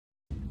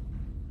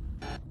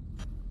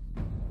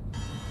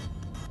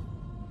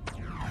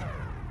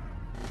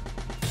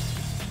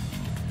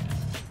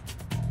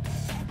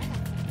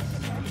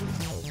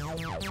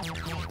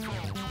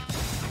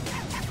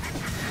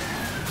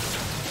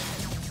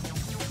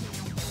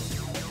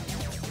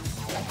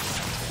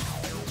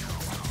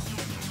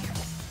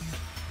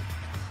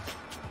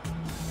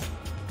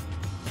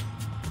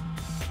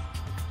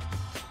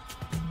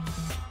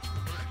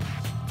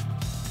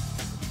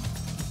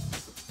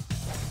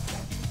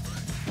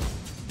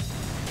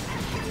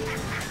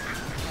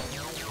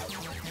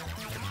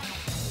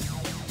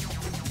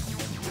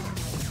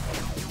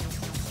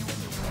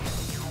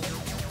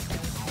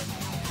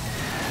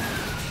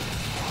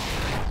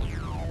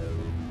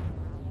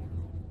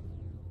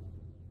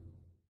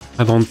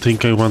I don't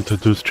think I want to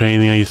do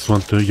training, I just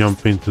want to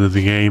jump into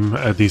the game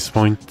at this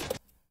point.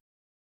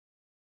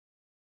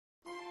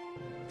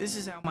 This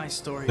is how my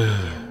story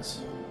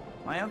begins.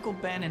 My Uncle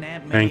Ben and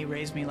Aunt May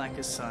raised me like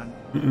a son.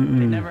 They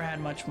never had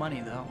much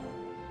money though.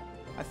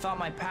 I thought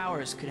my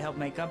powers could help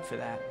make up for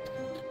that.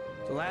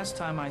 The last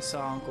time I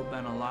saw Uncle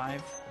Ben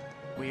alive,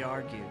 we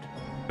argued.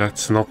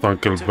 That's not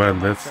Uncle Ben,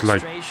 that's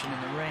like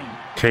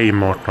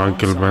Kmart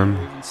Uncle Ben.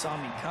 Saw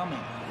me coming.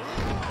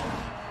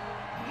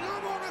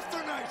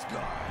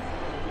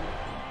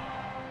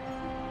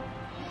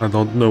 I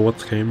don't know what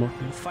Kmart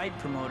The fight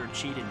promoter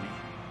cheated me,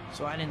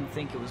 so I didn't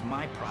think it was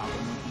my problem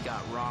when he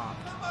got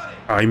robbed.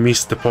 I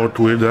missed the part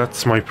where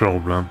that's my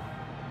problem.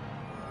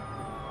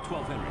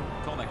 12 Henry,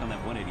 call back on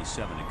that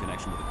 187 in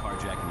connection with the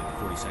carjacking at the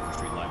 42nd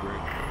Street Library.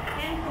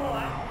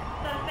 10-4.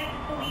 Suspect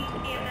is believed to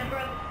be a member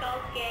of the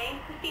Skulls gang.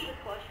 Proceed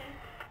with caution.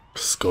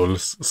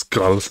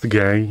 Skulls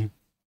gang.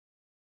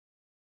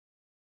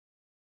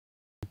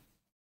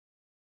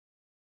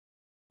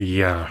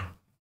 Yeah.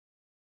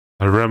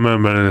 I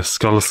remember the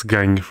Skulls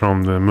gang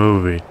from the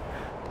movie.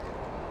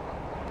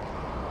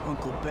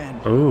 Uncle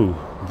Ben. Oh,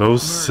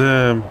 those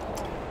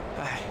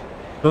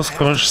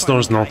car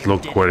stores not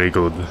look very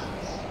good. There's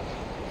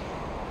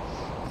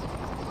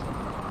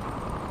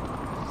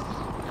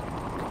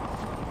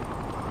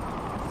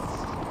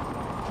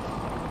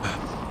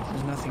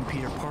nothing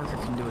Peter Parker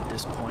can do at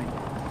this point.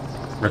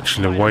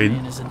 Actually, why?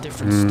 Is a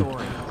different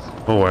story.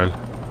 Oh well.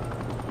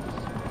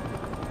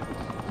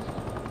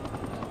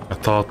 I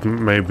thought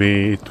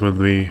maybe it would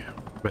be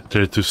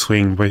better to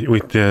swing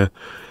with the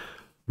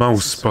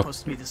mouse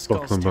button,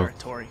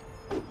 but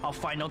I'll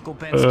find Uncle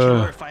Ben's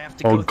killer if I have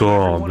to go through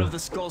every one of the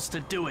skulls to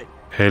do it.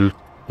 Help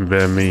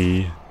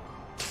me.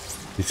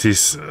 This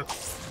is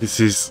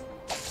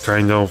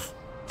kind of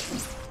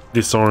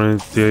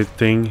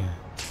disorientating.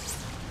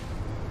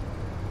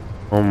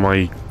 Oh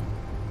my.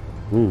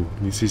 Ooh,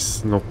 this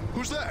is not.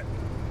 Who's that?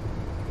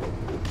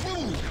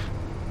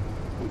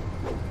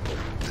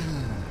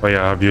 Oh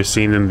yeah, have you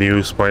seen the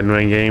new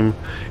Spider-Man game?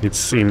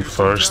 It's in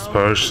first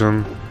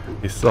person.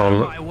 It's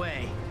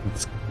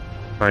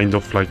kind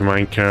of like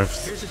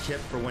Minecraft. Here's a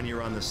tip for when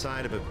you're on the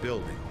side of a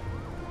building.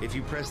 If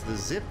you press the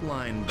zip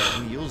line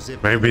button, you'll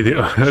zip. Maybe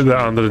the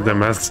under the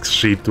mask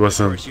sheet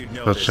wasn't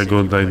such a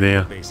good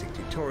idea. Basic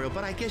tutorial,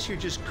 but I guess you're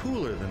just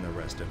cooler than the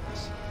rest of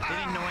us. They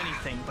didn't know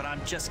anything, but I'm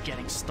just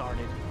getting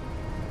started.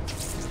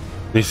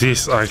 This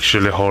is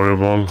actually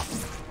horrible.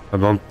 I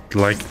don't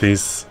like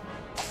this.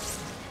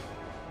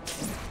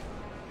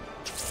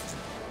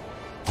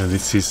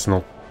 This is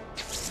not.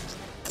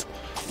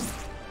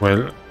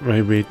 Well,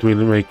 maybe it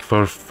will make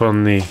for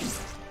funny.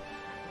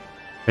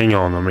 Hang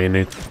on a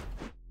minute.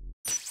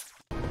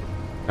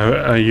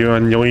 Are you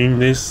enjoying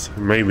this?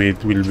 Maybe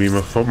it will be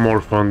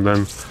more fun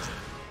than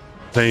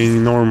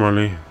playing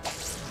normally.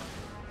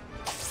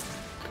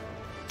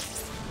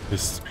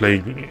 Just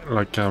playing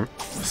like a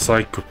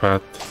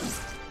psychopath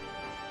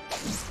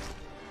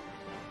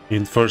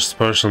in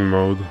first-person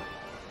mode.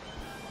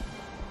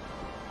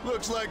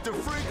 Like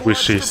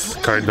which is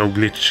kind of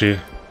glitchy.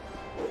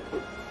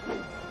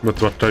 But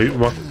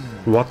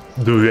what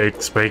do you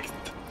expect?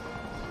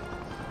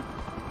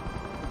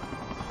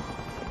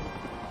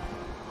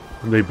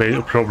 They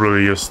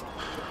probably just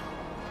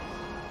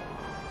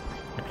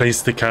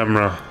place the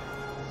camera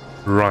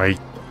right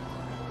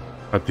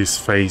at his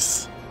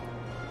face.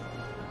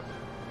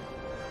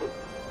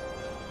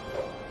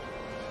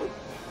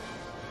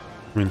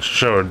 I mean,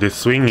 sure, the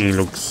swinging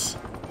looks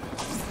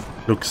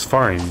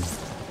fine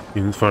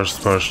in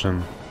first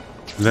person.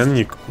 Then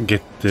you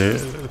get the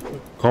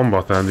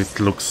combat and it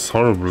looks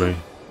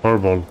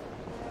horrible.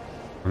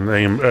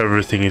 And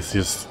everything is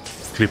just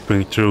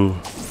clipping through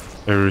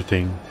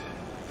everything.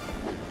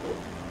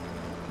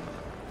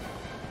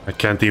 I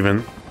can't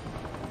even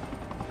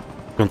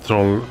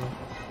control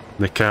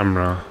the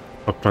camera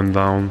up and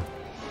down.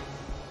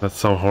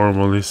 That's how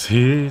horrible this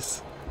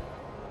is.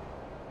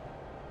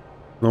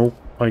 Nope,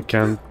 I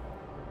can't.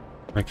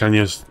 I can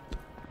just.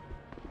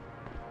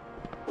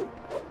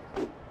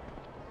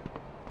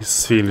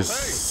 This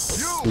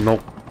feels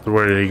not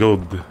very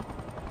good.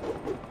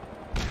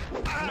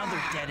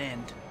 Another dead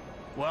end.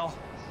 Well,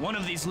 one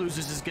of these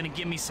losers is gonna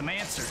give me some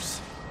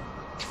answers.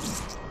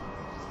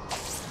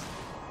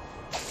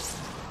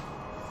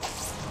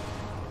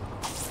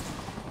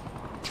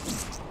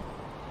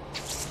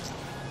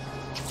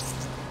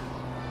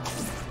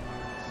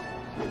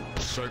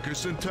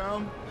 Circus in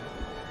town?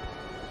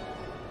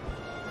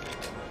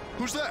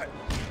 Who's that?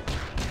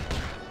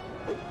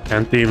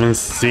 Can't even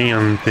see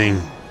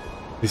anything.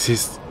 This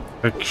is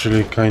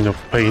actually kind of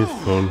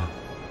painful.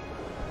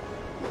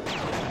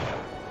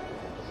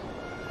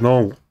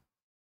 No.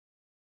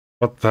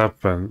 What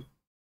happened?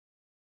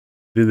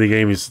 Did the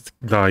game just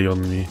die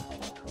on me?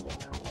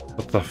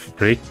 What the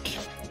frick?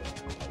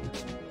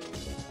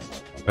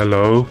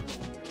 Hello?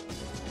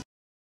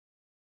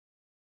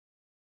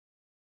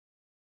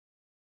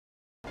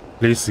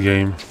 Please,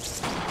 game.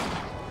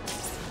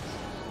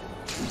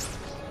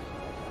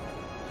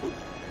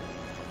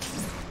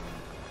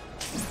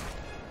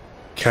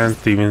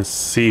 Can't even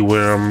see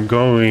where I'm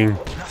going.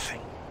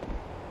 Nothing.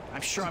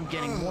 I'm sure I'm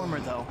getting warmer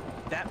though.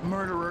 That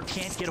murderer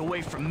can't get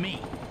away from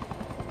me.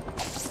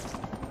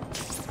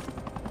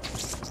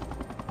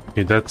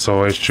 Okay, that's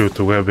how I shoot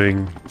the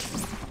webbing.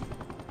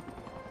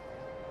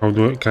 How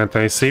do I, can't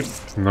I zip?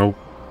 Nope.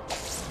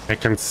 I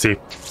can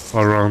zip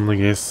around, I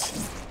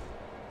guess.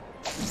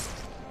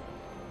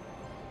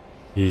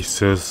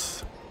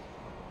 Jesus.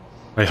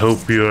 I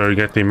hope you are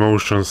getting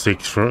motion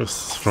sick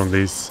from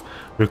this,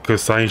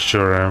 because I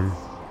sure am.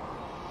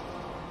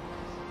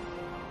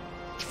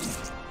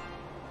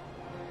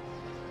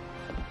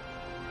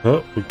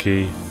 Oh,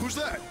 okay. Who's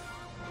that?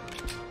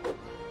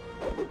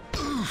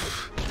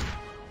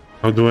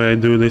 How do I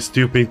do this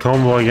stupid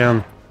combo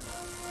again?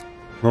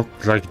 Not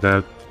like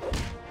that.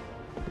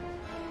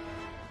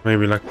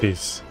 Maybe like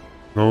this.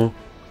 No?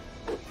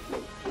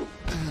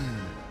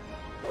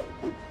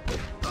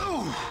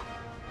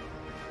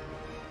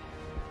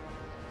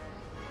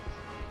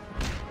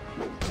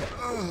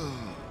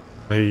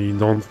 I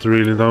don't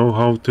really know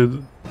how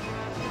to...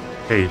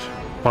 Hey,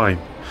 fine.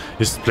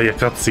 Just play a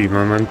cutscene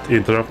and then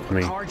interrupt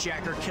me. A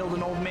carjacker killed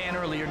an old man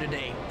earlier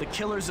today. The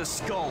killer's a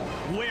skull.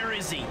 Where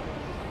is he?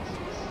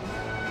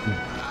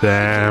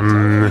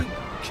 Damn.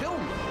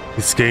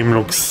 This game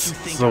looks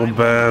so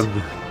bad.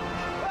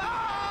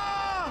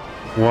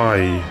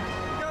 Why?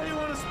 Got you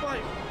on a spike.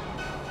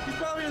 He's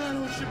probably in that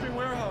old shipping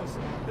warehouse.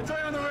 It's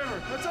right on the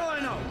river. That's all I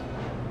know.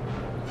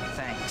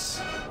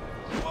 Thanks.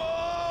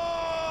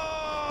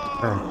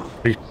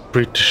 I'm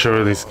pretty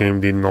sure this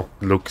game did not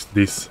look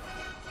this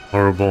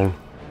horrible.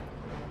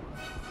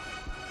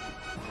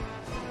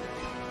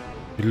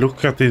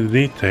 Look at the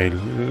detail.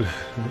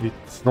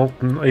 It's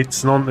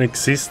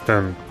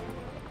non-existent.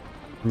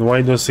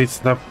 Why does it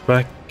snap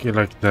back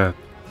like that?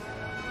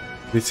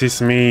 This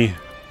is me.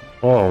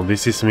 Oh,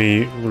 this is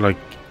me like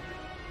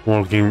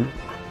walking.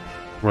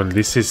 Well,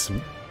 this is.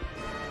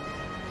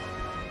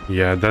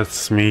 Yeah,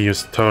 that's me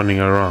just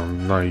turning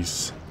around.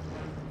 Nice.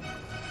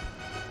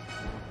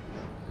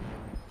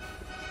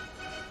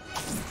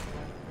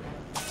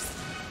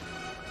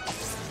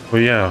 Oh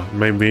yeah,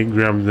 maybe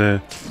grab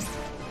the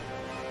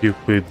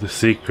stupid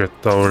secret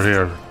over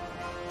here.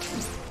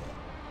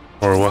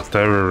 For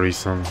whatever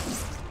reason.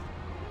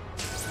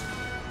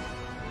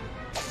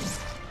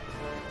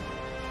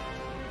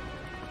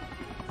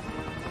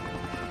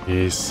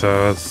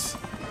 Jesus.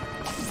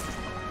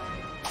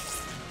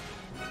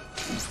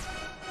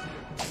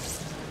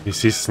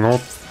 This is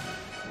not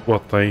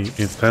what I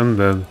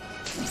intended.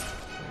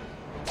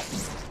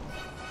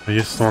 I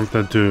just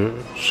wanted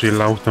to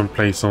chill out and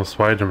play some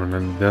Spider-Man,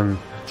 and then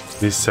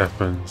this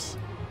happens.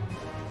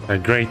 A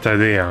great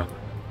idea.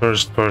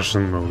 First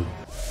person mode.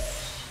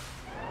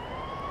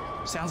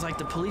 Sounds like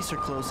the police are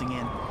closing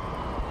in.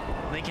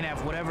 They can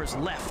have whatever's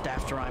left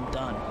after I'm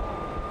done.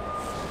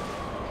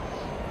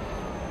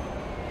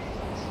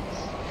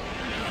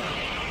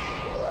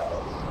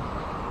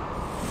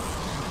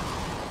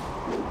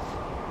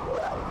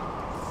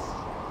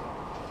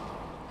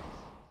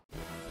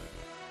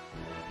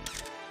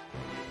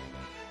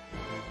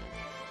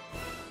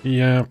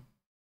 Yeah,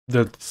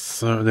 that's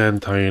the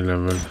entire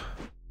level.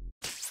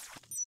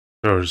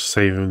 Or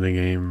save the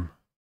game.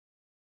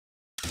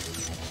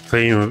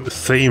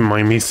 Save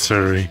my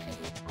misery.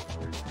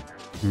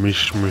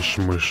 Mish.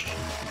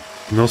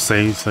 No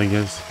saves, I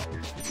guess.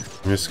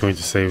 I'm just going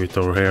to save it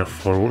over here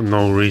for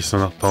no reason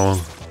at all.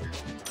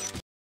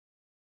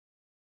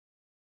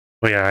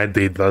 Oh yeah, I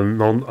did.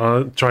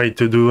 I tried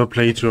to do a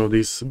playthrough of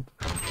this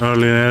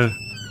earlier,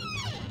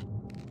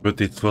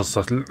 but it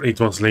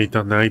was late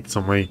at night,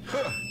 so my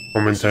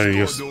commentary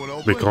just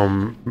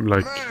become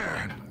like,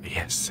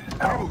 yes,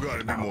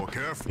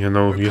 you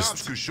know, just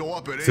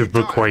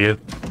super quiet.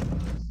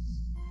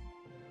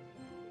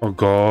 Oh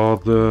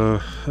god,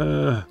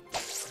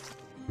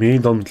 me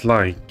don't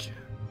like.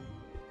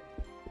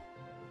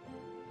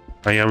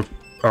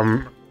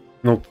 I'm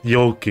not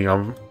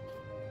joking.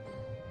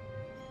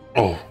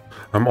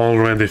 I'm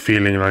already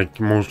feeling like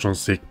motion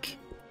sick.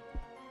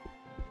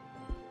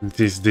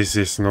 This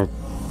is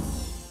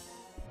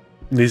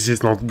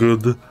not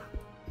good.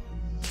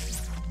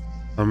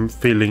 I'm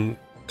feeling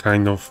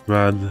kind of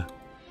bad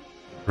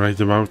right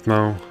about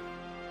now.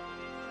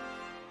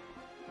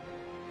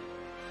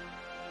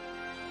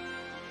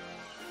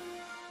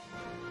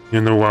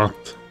 You know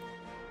what?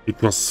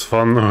 It was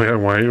fun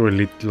while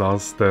it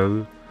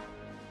lasted.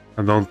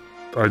 I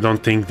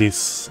don't think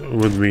this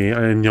would be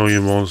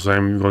enjoyable, so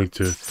I'm going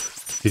to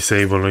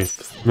disable it.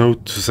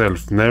 Note to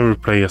self, never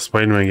play a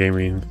Spider-Man game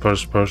in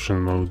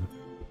first-person mode.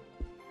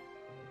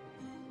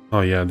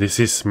 Oh yeah, this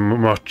is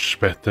much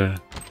better.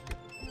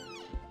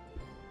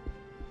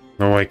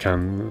 Now I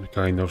can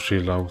kind of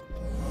chill out.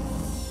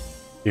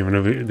 Even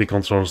if the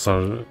controls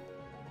are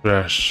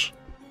trash.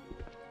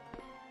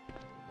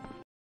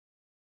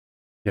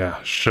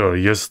 Yeah, sure,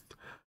 just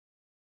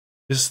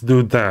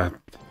do that.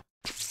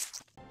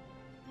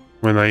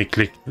 When I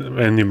click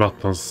any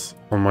buttons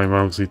on my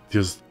mouse, it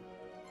just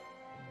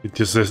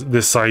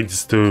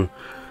decides to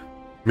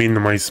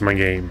minimize my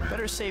game.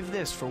 Better save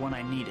this for when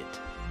I need it.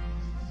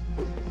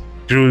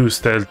 Screw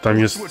stealth, I'm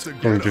just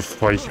going to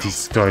fight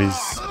these guys.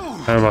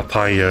 I have a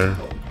tire.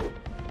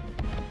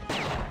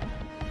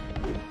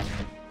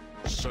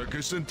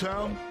 Circus in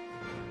town?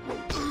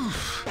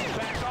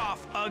 Back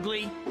off,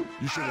 ugly!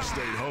 You should have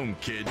stayed home,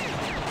 kid.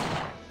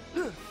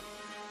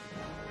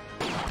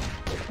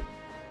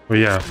 Oh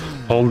yeah,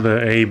 hold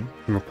the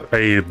not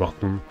A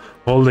button.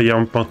 Hold the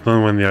jump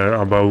button when you're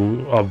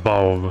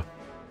above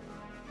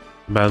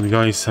bad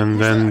guys, and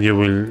then you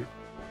will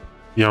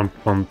jump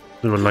on,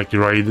 like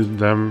ride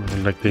them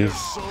like this.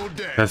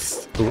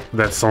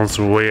 That sounds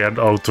weird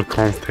out of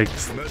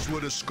context. Mess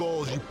with the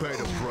skulls, you pay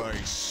the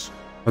price.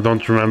 I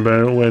don't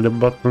remember where the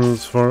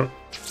buttons for.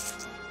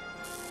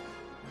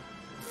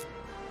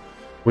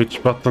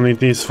 Which button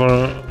it is for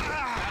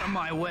Out of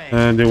my way.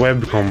 the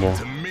web combo.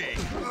 To me.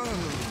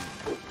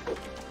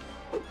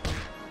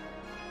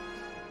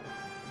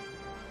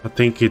 I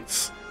think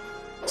it's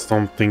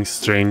something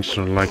strange,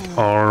 or like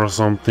R or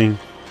something.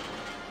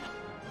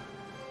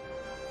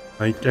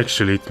 Like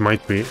actually, it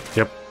might be.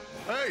 Yep,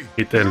 Hey,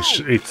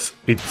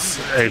 it's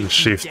L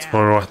shift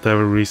for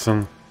whatever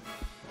reason.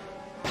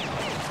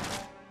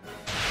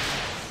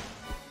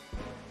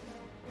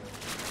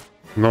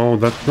 No,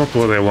 that's not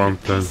what I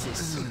wanted.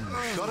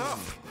 shut up.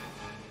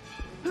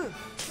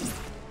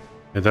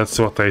 Yeah, that's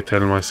what I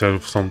tell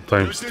myself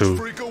sometimes Get this too.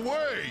 freak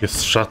away.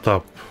 Just shut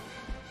up.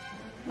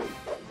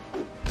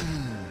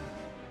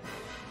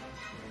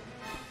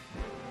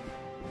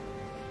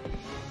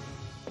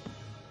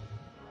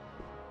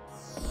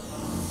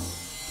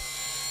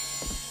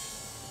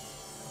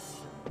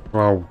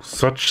 Wow,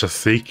 such a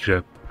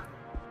secret.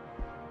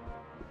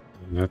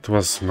 That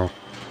was not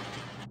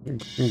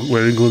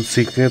very good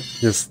secret,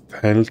 just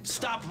health.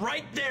 Stop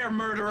right there,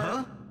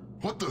 murderer!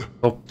 What the?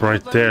 Stop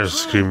right there,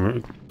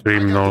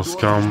 criminal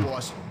scum.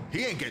 Boss.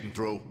 He ain't getting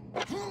through.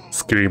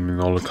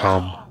 Criminal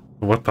scum.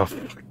 What the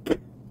fuck?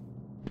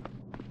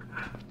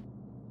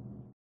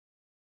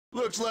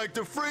 Looks like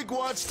the freak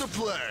wants to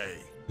play.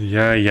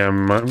 Yeah,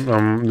 I'm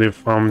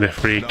the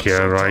freak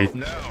here, right?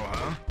 Now,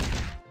 huh?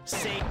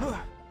 Say,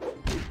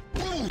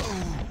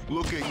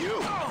 Look at you.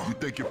 You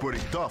think you're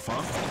pretty tough,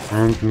 huh?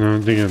 I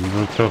don't think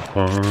I'm tough.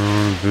 I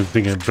don't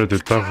think I'm pretty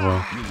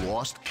tough. You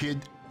lost, kid?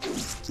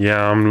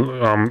 Yeah,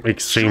 I'm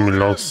extremely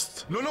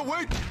lost. No,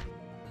 wait.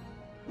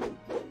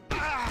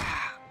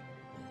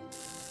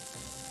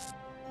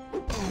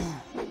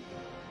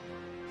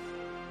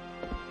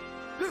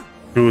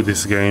 Through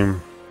this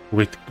game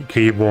with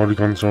keyboard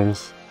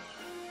controls.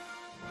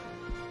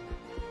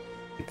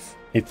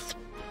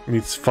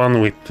 It's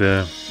fun with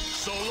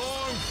So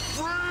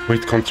long,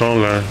 freak.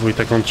 with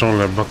a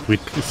controller, but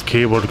with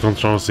keyboard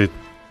controls it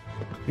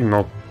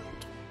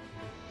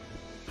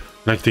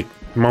like the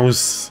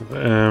mouse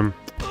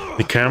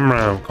the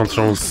camera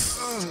controls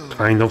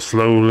kind of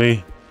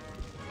slowly.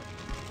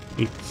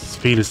 It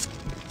feels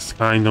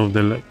kind of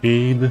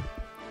delayed,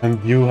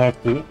 and you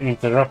have to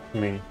interrupt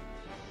me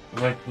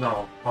right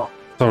now. Oh.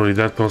 Sorry,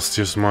 that was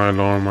just my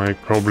alarm. I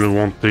probably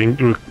won't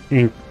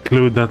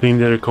include that in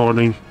the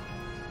recording.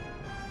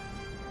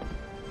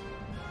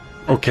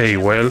 Okay,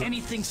 well,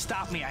 anything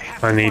stop me.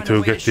 I need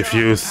to get the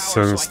fuse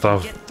and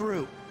stuff.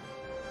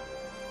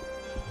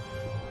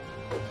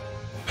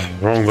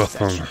 Wrong That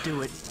button. should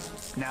do it.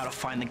 Now to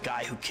find the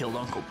guy who killed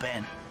Uncle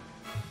Ben.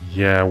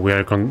 Yeah,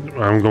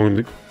 I'm going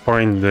to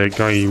find the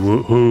guy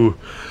who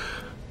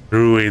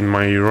ruined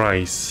my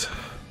rice.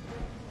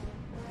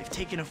 They've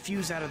taken a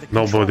fuse out of the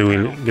Nobody control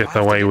will panel. get I'll have to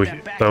away get with that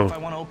it, back though. if I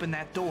want to open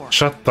that door.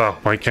 Shut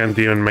up! I can't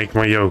even make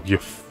my joke, you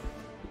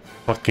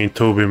fucking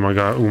Toby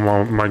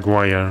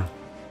Maguire.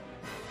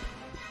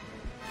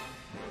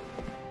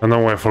 I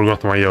know I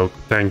forgot my joke,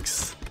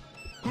 thanks.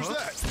 Who's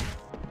that?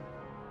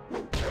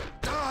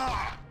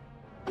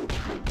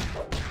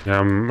 Yeah,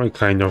 I'm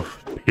kind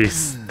of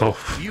pissed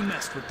off. You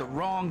messed with the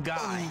wrong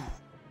guy.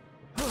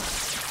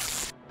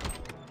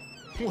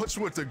 What's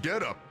with the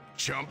getup,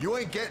 chump? You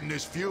ain't getting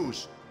this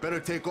fuse. Better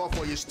take off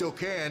while you still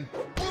can.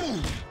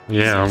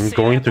 Yeah, I'm Say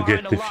going that to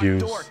behind get a the locked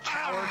fuse. door,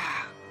 coward.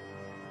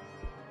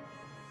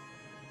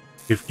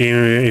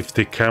 If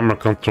the camera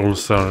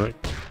controls are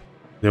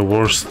the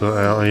worst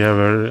I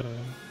ever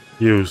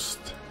used.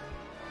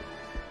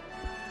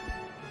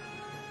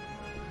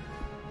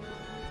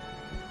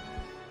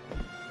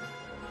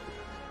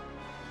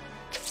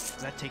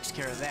 That takes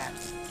care of that.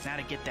 Now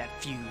to get that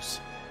fuse.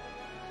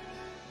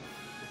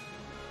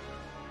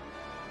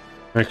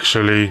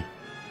 Actually,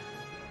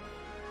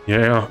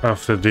 yeah,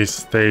 after this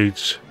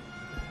stage,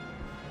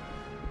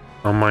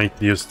 I might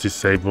just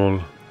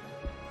disable.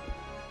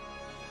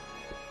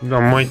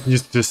 I might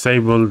just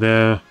disable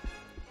the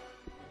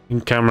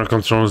camera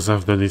controls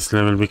after this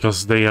level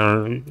because they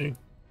are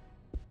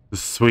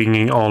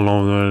swinging all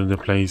over the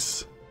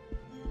place.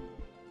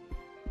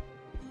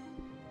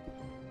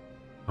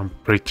 I'm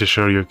pretty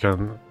sure you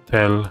can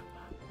tell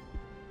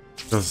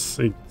because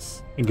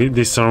it's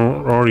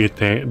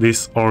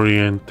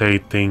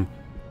disorientating.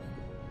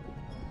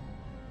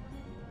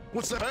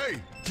 What's that?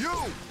 Hey, you!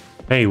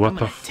 Hey, what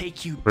the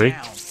frick?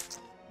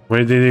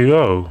 Where did he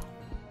go?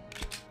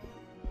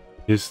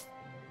 Just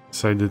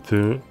decided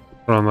to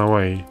run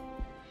away.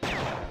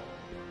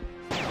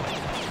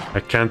 I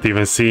can't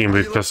even see him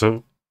because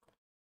of...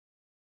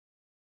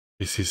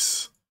 This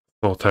is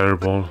so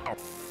terrible.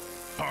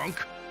 Punk.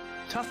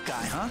 Tough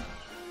guy, huh?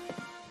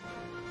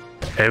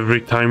 Every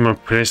time I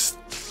press,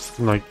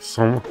 like,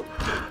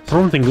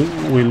 something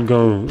will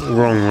go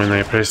wrong when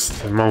I press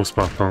the mouse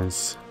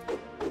buttons.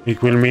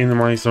 It will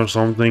minimize or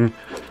something,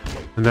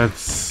 and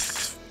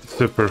that's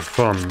super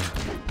fun.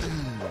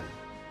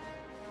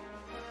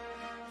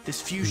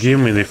 Give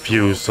me the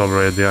fuse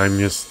already, I'm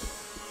just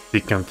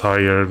sick and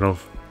tired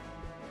of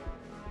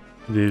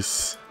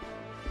this.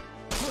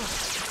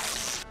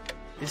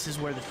 This is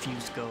where the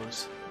fuse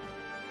goes.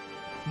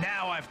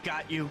 Now I've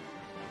got you.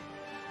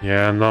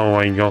 Yeah, now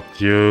I got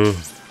you.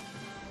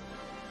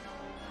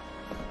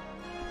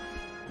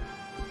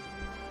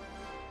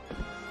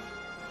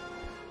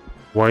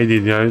 Why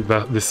did I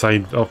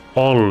decide of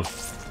all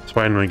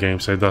Spider-Man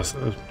games I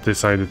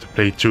decided to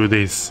play through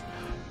this?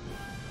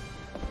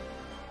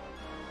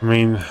 I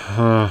mean,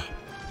 I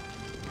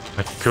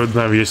could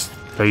have just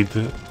played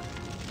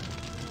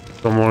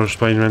some more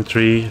Spider-Man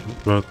 3,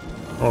 but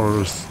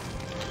or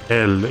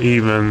hell,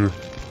 even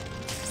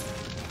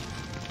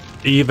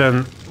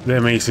the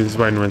Amazing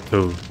Spider-Man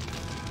 2.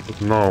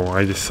 But no,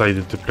 I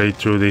decided to play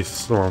through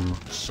this one.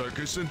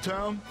 Circus in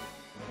town?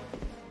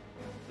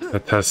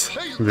 That has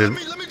the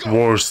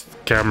worst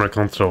camera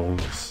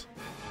controls.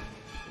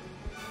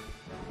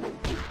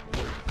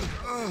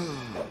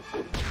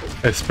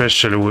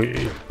 Especially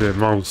with the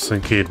mouse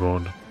and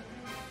keyboard.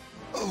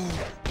 I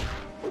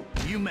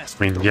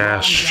mean, yeah,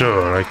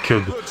 sure, I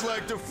could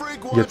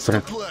get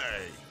some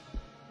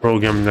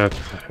program that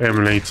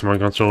emulates my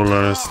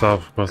controller and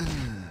stuff, but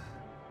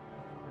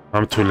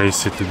I'm too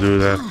lazy to do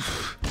that.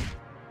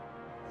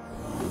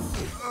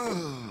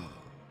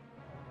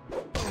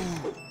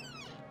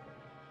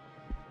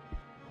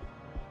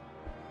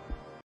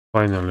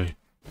 Finally.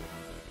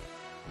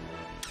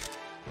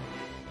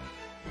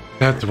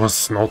 That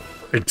was not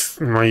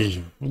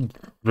my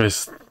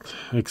best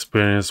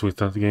experience with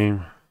that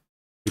game.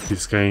 With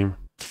this game.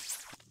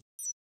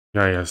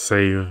 Yeah,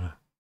 save.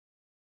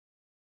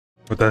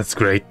 But that's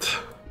great.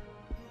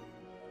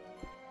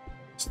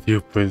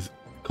 Stupid,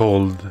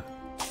 cold.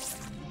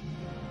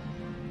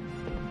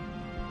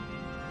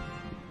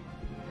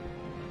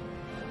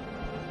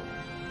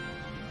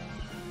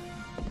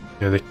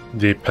 Yeah,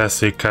 the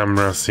passive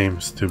camera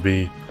seems to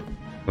be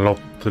a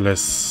lot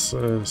less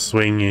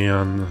swingy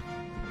and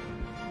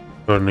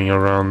turning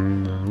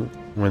around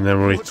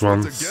whenever it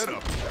wants.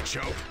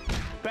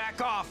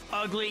 Back off,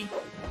 ugly.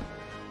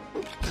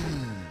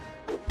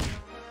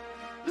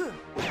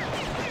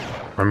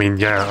 I mean,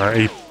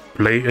 yeah,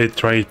 I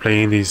tried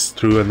playing this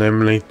through an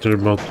emulator,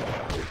 but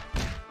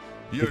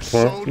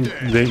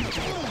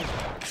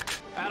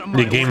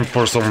the game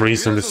for some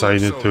reason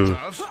decided to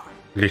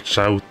glitch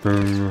out,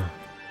 and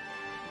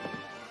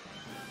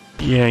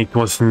yeah, it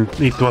wasn't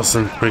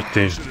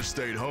pretty.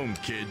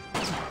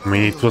 I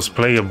mean, it was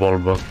playable,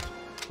 but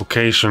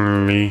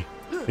occasionally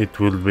it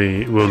would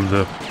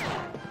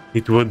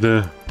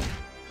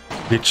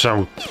glitch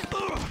out.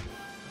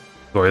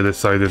 So I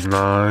decided,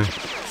 nah, I'm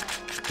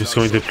just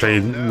going to play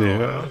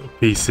the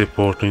PC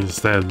port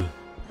instead.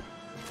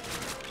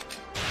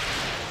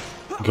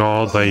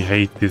 God, I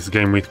hate this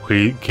game with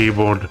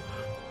keyboard.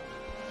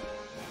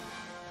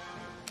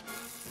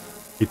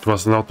 It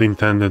was not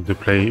intended to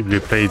be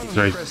played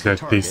like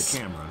this.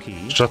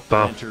 Shut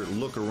up.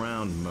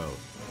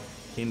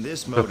 In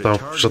this mode,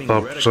 shut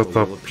up.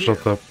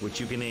 Which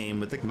you can aim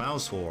with the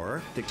mouse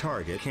or the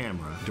target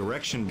camera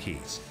direction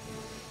keys.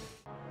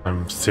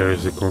 I'm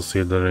seriously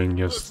considering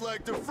just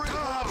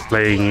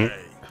playing it,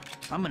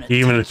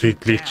 even if it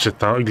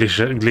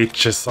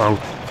glitches out,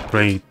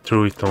 play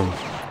through it on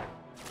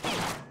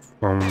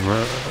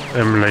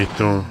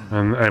emulator,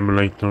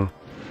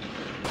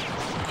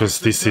 because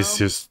this is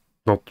just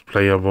not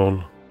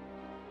playable.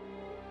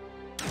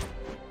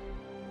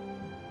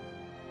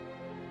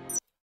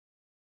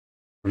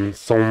 And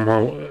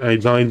somehow I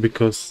died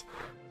because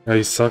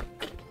I suck.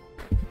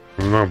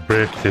 I'm gonna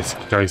break this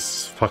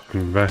guy's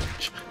fucking back.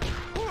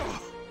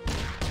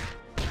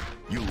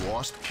 You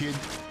lost, kid?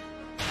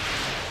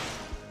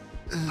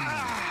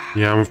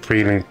 Yeah, I'm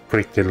feeling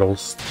pretty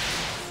lost.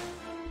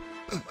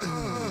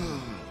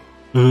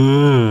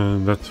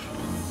 That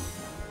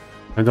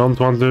I don't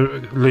want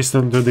to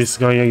listen to this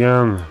guy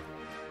again.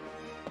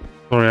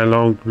 Sorry, I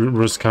love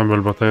Bruce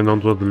Campbell, but I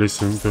don't want to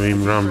listen to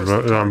him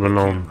ramble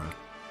on.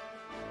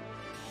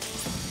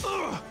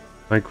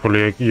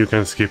 Thankfully, you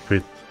can skip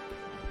it.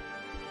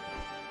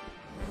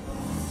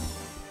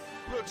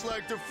 Looks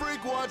like the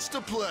freak wants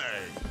to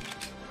play.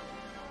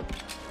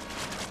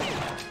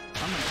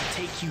 I'm gonna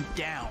take you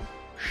down.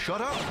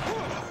 Shut up.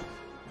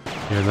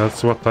 Yeah,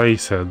 that's what I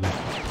said.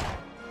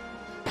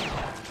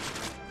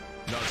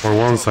 For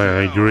once, I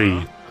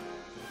agree.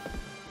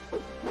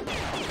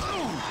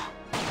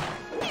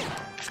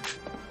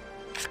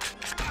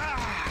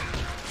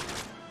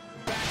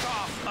 Back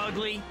off,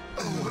 ugly.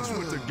 What's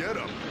with the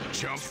get-up,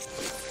 chump?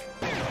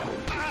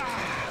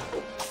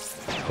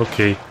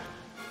 Okay,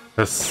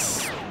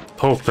 that's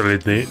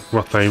totally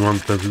what I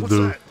wanted to What's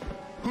do. that?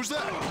 Who's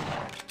that?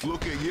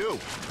 Look at you.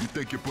 You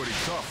think you're pretty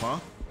tough, huh?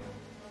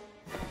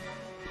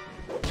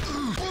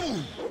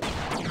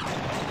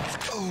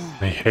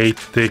 I hate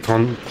the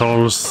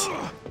controls.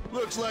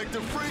 Looks like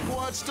the freak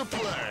wants to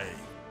play.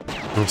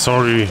 I'm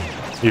sorry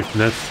if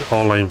that's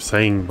all I'm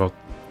saying, but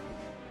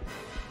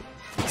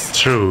it's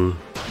true.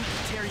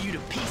 Tear you to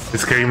pieces.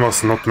 This game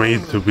was not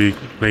made to be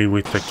played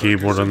with a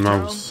keyboard and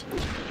mouse.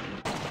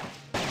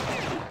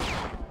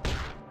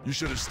 You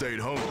should have stayed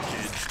home,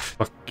 kid.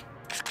 Fuck.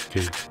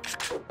 Okay.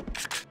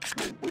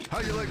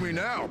 How you like me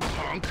now,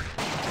 punk?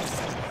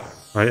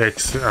 I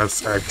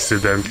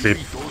accidentally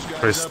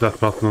pressed that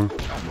button.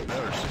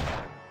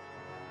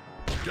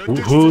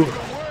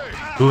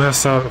 Who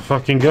has a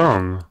fucking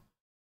gun?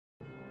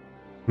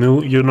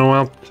 No, you know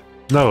what?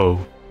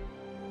 No.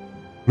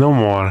 No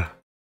more.